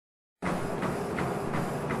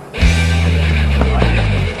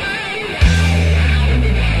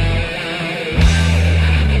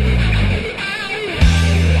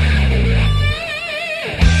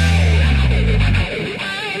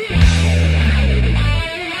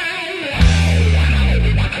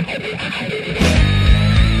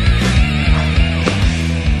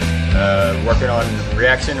working on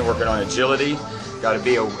reaction, working on agility. Got to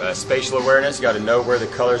be a spatial awareness. Got to know where the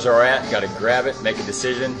colors are at. Got to grab it, make a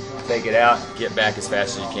decision, take it out, get back as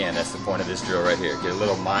fast as you can. That's the point of this drill right here. Get a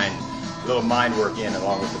little mind work in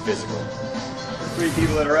along with the physical. The 3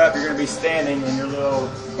 people that are up, you're going to be standing in your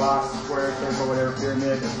little box, square, circle, whatever,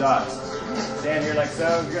 pyramid of dots. Stand here like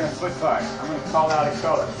so. You're going to foot fire. I'm going to call out a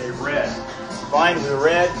color. Say red. Find the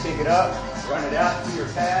red, pick it up, run it out to your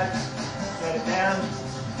pad, set it down.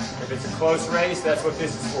 If it's a close race, that's what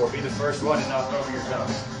this is for. Be the first one to knock over your zone.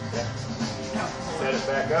 Okay? Set it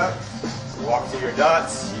back up. Walk to your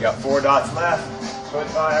dots. You got 4 dots left. Foot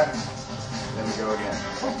fire. Then we go again.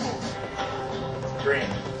 Green.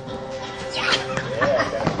 Yeah,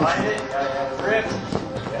 gotta find it. Gotta have a grip.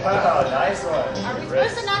 Oh, nice one. Are we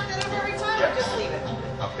supposed to knock that over every time or just leave it?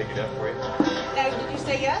 I'll pick it up for you. Now, did you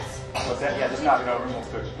say yes? What's that? Yeah, just knock it over and we'll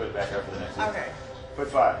put it back up for the next one. Okay. Foot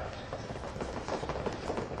fire.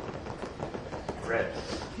 Red.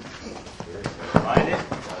 Good. Find it.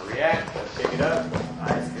 Gotta react. Gotta pick it up.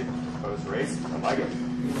 Nice. Good. Close race. I like it.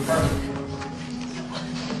 Perfect.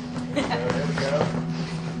 There we go.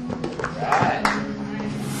 Right.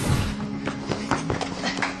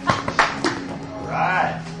 All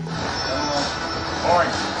right.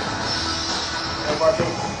 Orange. No more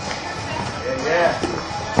feet. Yeah.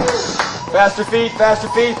 Faster feet. Faster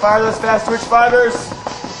feet. Fire those fast twitch fibers.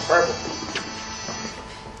 Purple.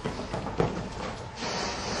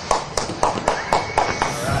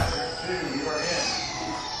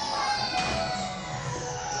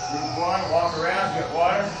 Walk around, get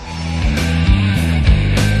water.